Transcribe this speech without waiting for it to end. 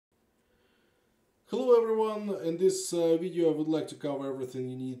Hello everyone, in this video I would like to cover everything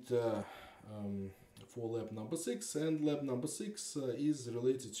you need for lab number 6, and lab number 6 is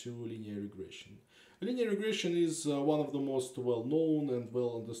related to linear regression. Linear regression is one of the most well-known and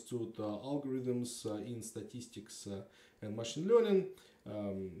well-understood algorithms in statistics and machine learning.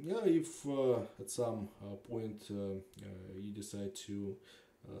 If at some point you decide to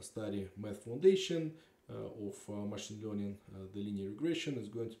study math foundation of machine learning, the linear regression is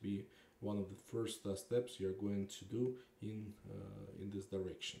going to be one of the first steps you are going to do in this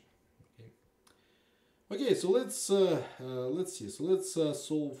direction. Okay, so let's see. So let's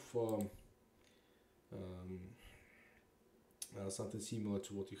solve something similar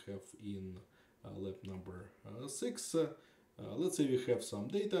to what you have in lab number 6. Let's say we have some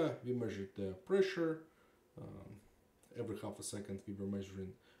data. We measured the pressure. Every half a second we were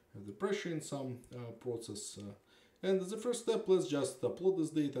measuring the pressure in some process. And as the first step, let's just plot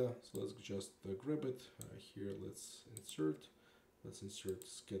this data. So let's just grab it here. Let's insert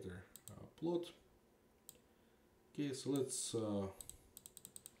scatter plot. Okay, so let's call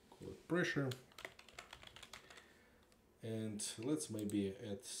it pressure, and let's maybe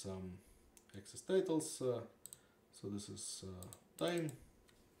add some access titles. So this is time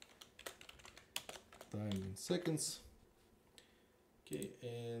in seconds. Okay,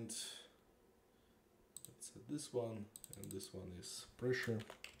 and let's add this one, and this one is pressure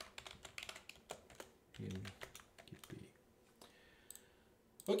in kp.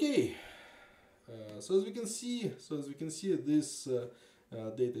 Okay, so as we can see, this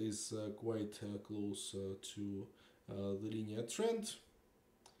data is quite close to the linear trend,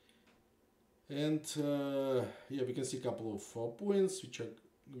 and yeah, we can see a couple of points which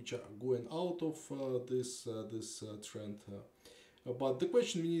are going out of this trend. But the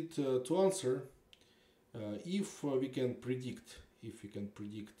question we need to answer, if we can predict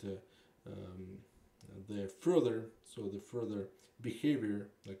the further behavior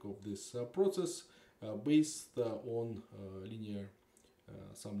of this process based on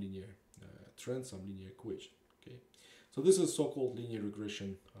some linear trend, some linear equation. Okay, so this is so-called linear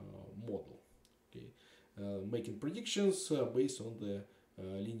regression model. Okay, making predictions based on the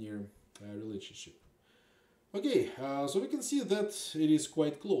linear relationship. Okay, so we can see that it is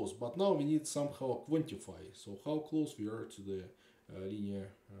quite close, but now we need somehow quantify. So how close we are to the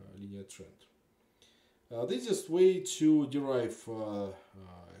linear trend. The easiest way to derive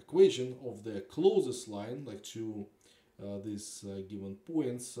equation of the closest line, like to these given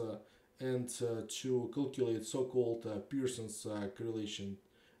points, and to calculate so-called Pearson's correlation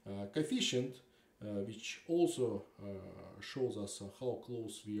coefficient, which also shows us how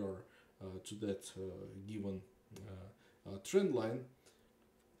close we are to that given trend line.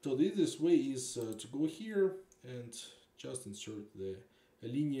 So the easiest way is to go here and just insert the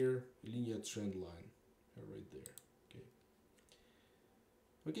linear trend line right there.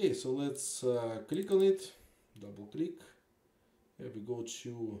 Okay, so let's click on it, double click. Here we go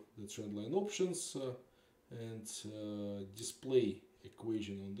to the trend line options and display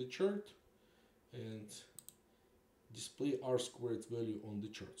equation on the chart, and display R squared value on the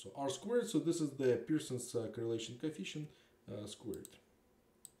chart. So R squared, so this is the Pearson's correlation coefficient squared.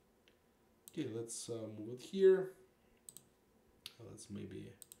 Okay, let's move it here. Let's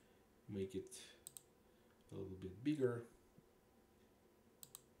maybe make it a little bit bigger.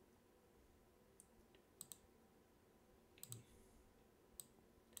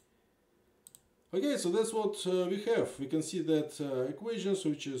 Okay, so that's what we have. We can see that equations,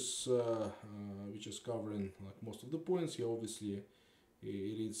 which is covering most of the points. Here, obviously,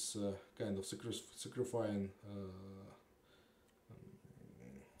 it is kind of sacrificing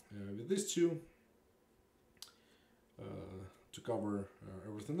with these two to cover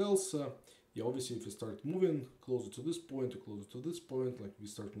everything else. Yeah, obviously, if we start moving closer to this point or closer to this point, like we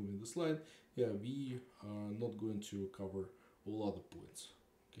start moving the slide, yeah, we are not going to cover all other points.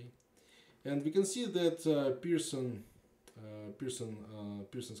 Okay. And we can see that Pearson's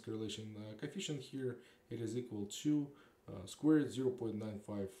correlation coefficient here, it is equal to squared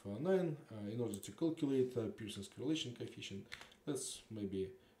 0.959. In order to calculate Pearson's correlation coefficient, let's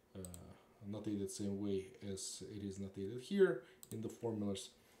maybe notate it the same way as it is notated here in the formulas,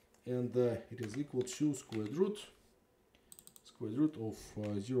 and it is equal to square root of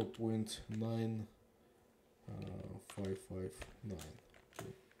 0.9559.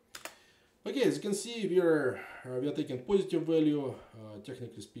 Okay, as you can see, we are taking positive value.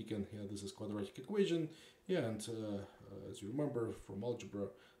 Technically speaking, yeah, this is quadratic equation. Yeah, and as you remember from algebra,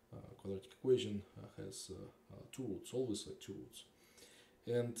 quadratic equation has two roots, always two roots.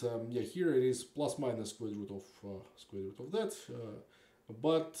 And yeah, here it is plus minus square root of that.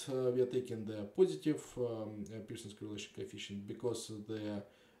 but we are taking the positive Pearson's correlation coefficient because the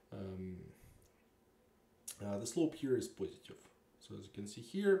slope here is positive. So as you can see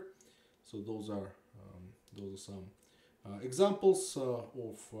here, so those are some examples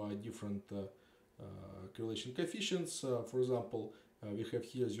of different correlation coefficients. For example, we have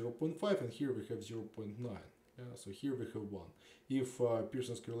here 0.5 and here we have 0.9. Yeah, so here we have 1. If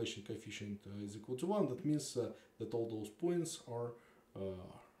Pearson's correlation coefficient is equal to 1, that means that all those points are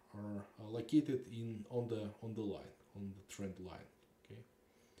located on the line, on the trend line. Okay,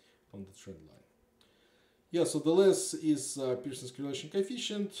 on the trend line. Yeah, so the less is Pearson's correlation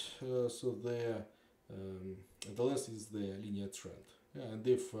coefficient, so the less is the linear trend. Yeah, and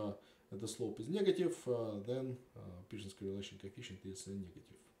if the slope is negative, then Pearson's correlation coefficient is negative.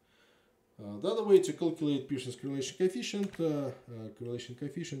 The other way to calculate Pearson's correlation coefficient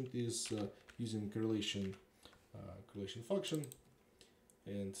is using correlation function,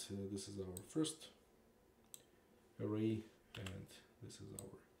 and this is our first array, and this is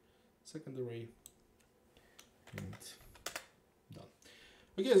our second array, and done.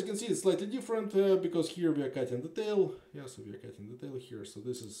 Okay, as you can see, it's slightly different because here we are cutting the tail. Yeah, so we are cutting the tail here, so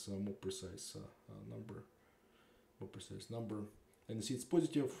this is a more precise number. And you see it's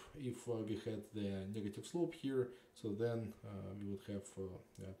positive. If we had the negative slope here, so then we would have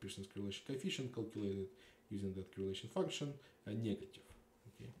Pearson's correlation coefficient calculated using that correlation function negative.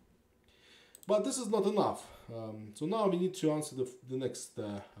 Okay, but this is not enough. So now we need to answer the next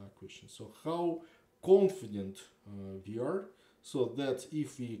question. So how confident we are, so that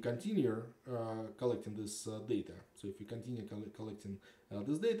if we continue collecting this data, so if we continue collecting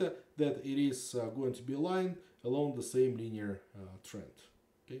this data, that it is going to be a line along the same linear trend.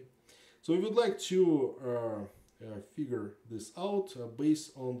 Okay, so we would like to figure this out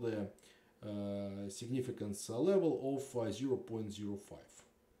based on the significance level of 0.05.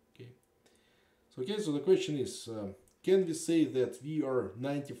 Okay, so the question is, can we say that we are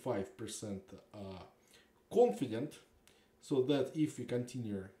 95% confident, so that if we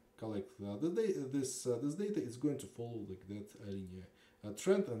continue collect this data, it's going to follow like that linear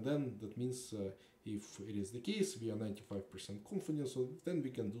trend, and then that means if it is the case, we are 95% confident, so then we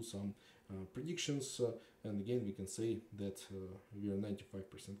can do some predictions, and again we can say that we are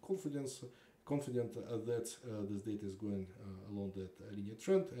 95% confident that this data is going along that linear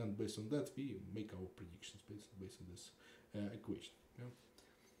trend, and based on that we make our predictions based on this equation. Yeah.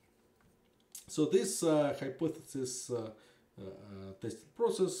 So this hypothesis testing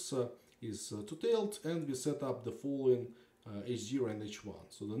process is two-tailed, and we set up the following H0 and H1.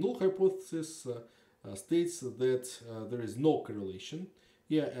 So the null hypothesis states that there is no correlation.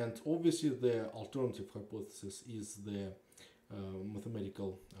 Yeah, and obviously the alternative hypothesis is the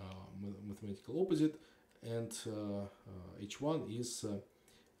mathematical opposite, and H1 is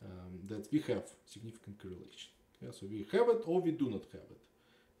that we have significant correlation. Yeah, so we have it or we do not have it.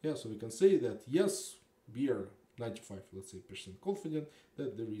 Yeah, so we can say that yes, we are 95, let's say, percent confident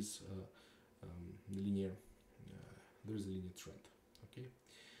that there is a linear trend. Okay.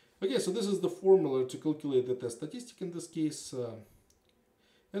 Okay, so this is the formula to calculate the test statistic in this case,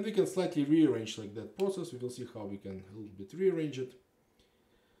 and we can slightly rearrange like that process. We will see how we can a little bit rearrange it.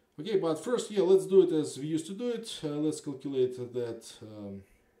 Okay, but first, yeah, let's do it as we used to do it. Let's calculate that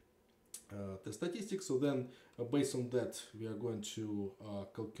test statistic. So then, based on that, we are going to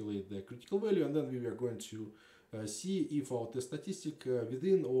calculate the critical value, and then we are going to see if our test statistic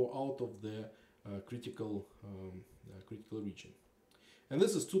within or out of the critical region. And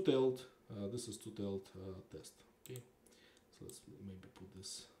this is two-tailed. Test. Okay, so let's maybe put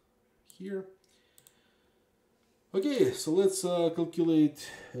this here. Okay, so let's calculate.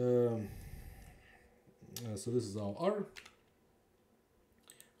 So this is our R.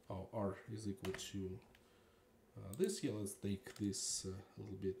 Our R is equal to this. Yeah, let's take this a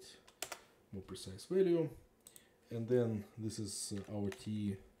little bit more precise value, and then this is our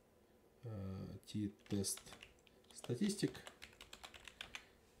T test statistic.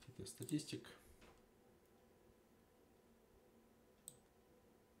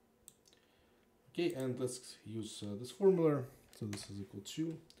 Okay, and let's use this formula. So this is equal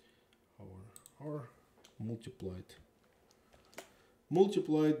to our R multiplied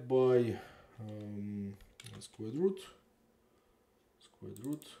by squared root,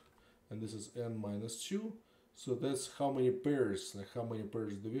 and this is n minus 2. So that's how many pairs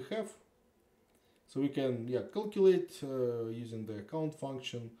do we have. So we can calculate using the count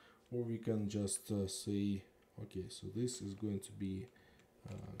function, or we can just say, okay, so this is going to be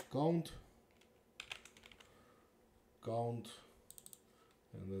count, and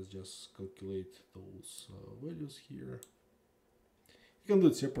let's just calculate those values here. You can do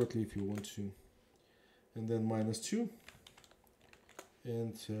it separately if you want to. And then minus 2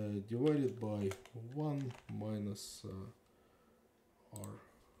 and divided by 1 minus r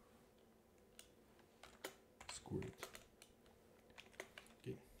squared.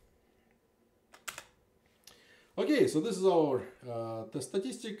 Okay, so this is our test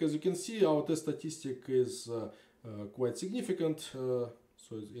statistic. As you can see, our test statistic is quite significant.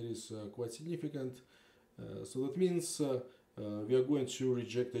 So it is quite significant. So that means we are going to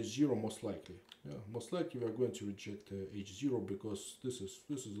reject H0 most likely. Yeah, most likely we are going to reject H0 because this is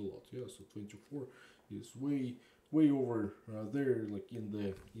a lot. Yeah, so 24 is way over there, like in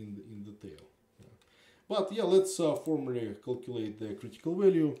the tail. Yeah. But yeah, let's formally calculate the critical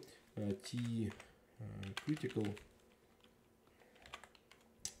value. T critical,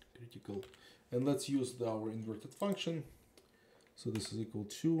 and let's use our inverted function. So this is equal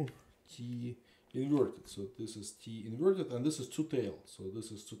to T inverted. So this is T inverted, and this is two-tail. So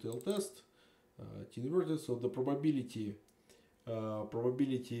this is two-tail test, T inverted. So the probability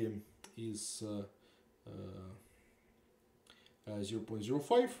is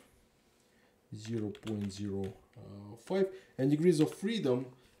 0.05, 0.05, and degrees of freedom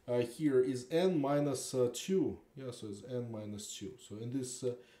here is n minus 2. Yeah, so it's n minus 2. So in this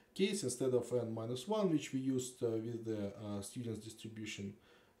case, instead of n minus 1, which we used with the student's distribution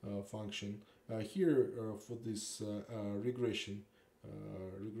function, here for this regression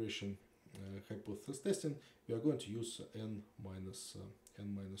hypothesis testing, we are going to use n minus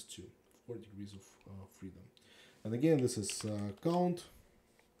 2 for degrees of freedom. And again, this is count.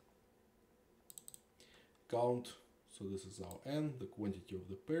 So this is our n, the quantity of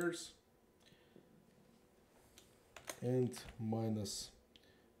the pairs, and minus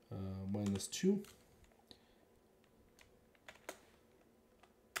 2.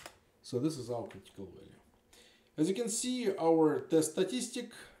 So this is our critical value. As you can see, our test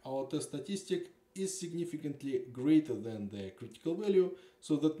statistic is significantly greater than the critical value.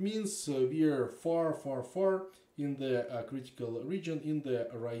 So that means we are far in the critical region in the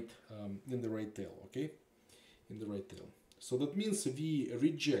right tail. Okay. In the right tail. So that means we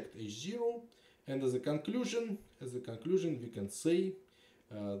reject H0, and as a conclusion we can say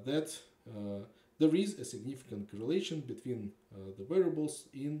that there is a significant correlation between the variables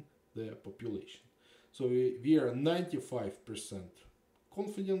in the population. So we are 95%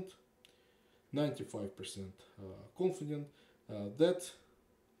 confident that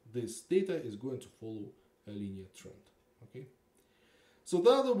this data is going to follow a linear trend. Okay. So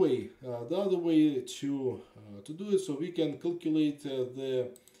the other way to do it, so we can calculate the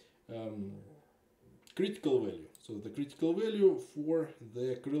critical value. So the critical value for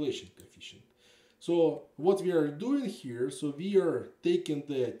the correlation coefficient. So what we are doing here, so we are taking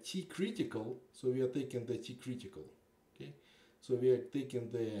the T critical. Okay. So we are taking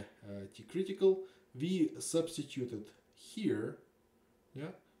the T critical. We substituted here.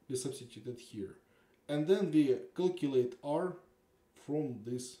 Yeah, we substituted here, and then we calculate R from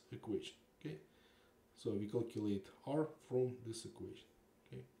this equation. Okay, so we calculate R from this equation.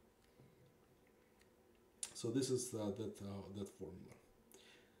 Okay, so this is that formula.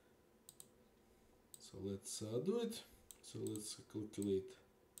 So let's do it. So let's calculate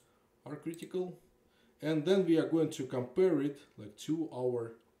R critical, and then we are going to compare it like to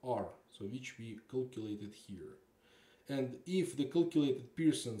our R, so which we calculated here. And if the calculated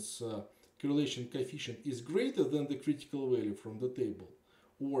Pearson's correlation coefficient is greater than the critical value from the table,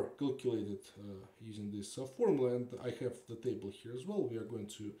 or calculated using this formula, and I have the table here as well, we are going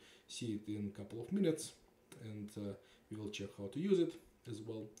to see it in a couple of minutes, and we will check how to use it as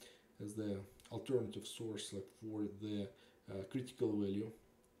well as the alternative source, like for the critical value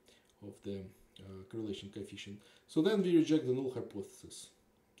of the correlation coefficient. So then we reject the null hypothesis.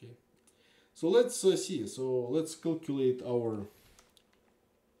 Okay, so let's see. So let's calculate our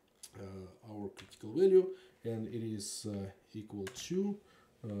critical value, and it is equal to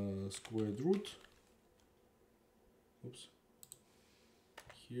squared root. Oops.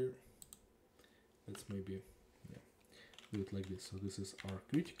 Here, let's maybe do it like this. So this is our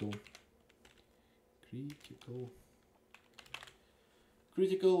critical,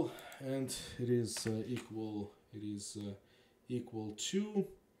 and it is equal to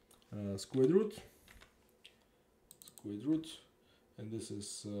squared root, and this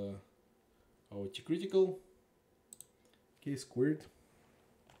is our T critical. Okay, squared,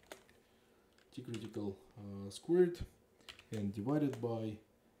 T critical squared, and divided by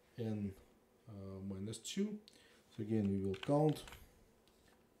n minus 2. So again, we will count.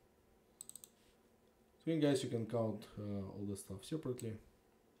 So again, guys, you can count all the stuff separately.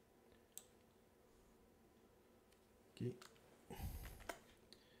 Okay.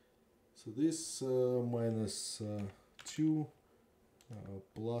 So this minus 2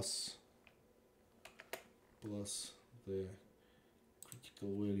 plus the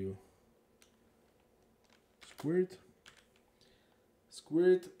critical value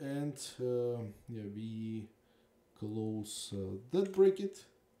squared, and yeah, we close that bracket,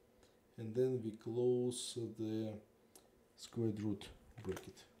 and then we close the square root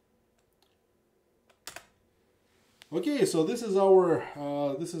bracket. Okay, so this is our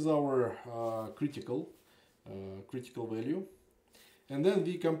critical value, and then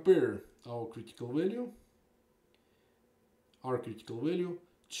we compare our critical value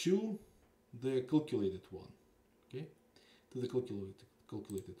to the calculated one. Okay, to the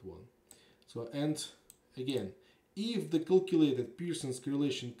calculated one. So, and again, if the calculated Pearson's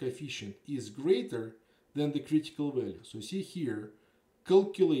correlation coefficient is greater than the critical value, so see here,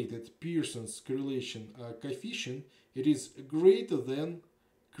 calculated Pearson's correlation coefficient, it is greater than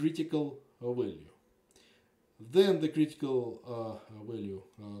critical value. Then the critical value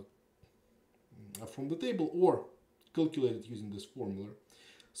from the table, or calculated using this formula.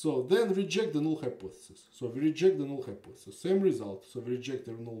 So then reject the null hypothesis. So we reject the null hypothesis. Same result. So we reject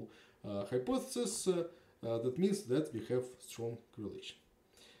the null hypothesis. That means that we have strong correlation.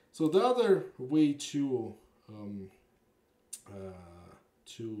 So the other way to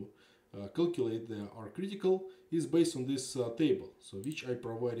calculate the R critical is based on this table. So which I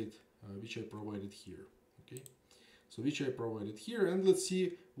provided here. Okay. So which I provided here, and let's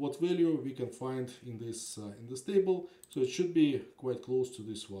see what value we can find in this table. So it should be quite close to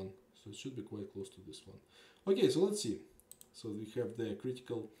this one. Okay, so let's see. So we have the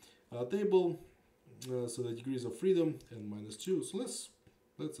critical table. So the degrees of freedom and -2. So let's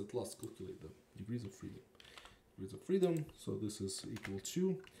at last calculate the degrees of freedom. So this is equal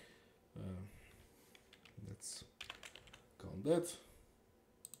to. Let's count that.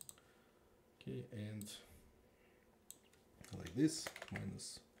 Okay, and like this,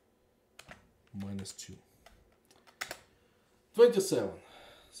 minus 2. 27.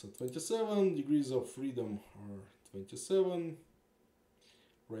 So 27 degrees of freedom are 27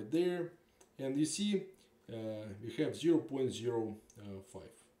 right there. And you see we have 0.05.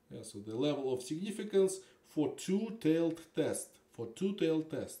 Yeah, so the level of significance for two-tailed test.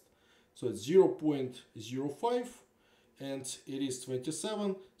 So it's 0.05 and it is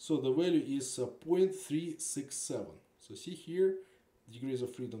 27. So the value is 0.367. So see here, degrees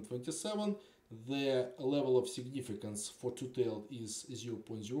of freedom 27. The level of significance for two-tailed is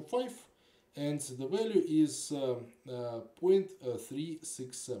 0.05, and the value is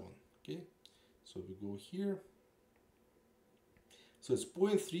 0.367. Okay, so we go here. So it's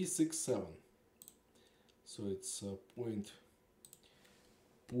 0.367. So it's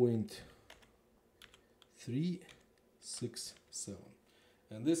 0.367,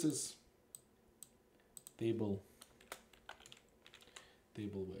 and this is table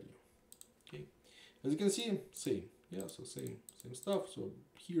value. Okay, as you can see, same. Yeah, so same stuff. So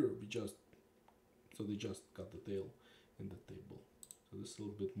here they just cut the tail in the table. So this is a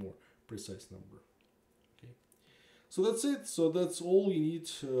little bit more precise number. Okay, so that's it. So that's all you need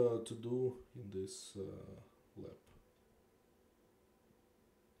to do in this lab.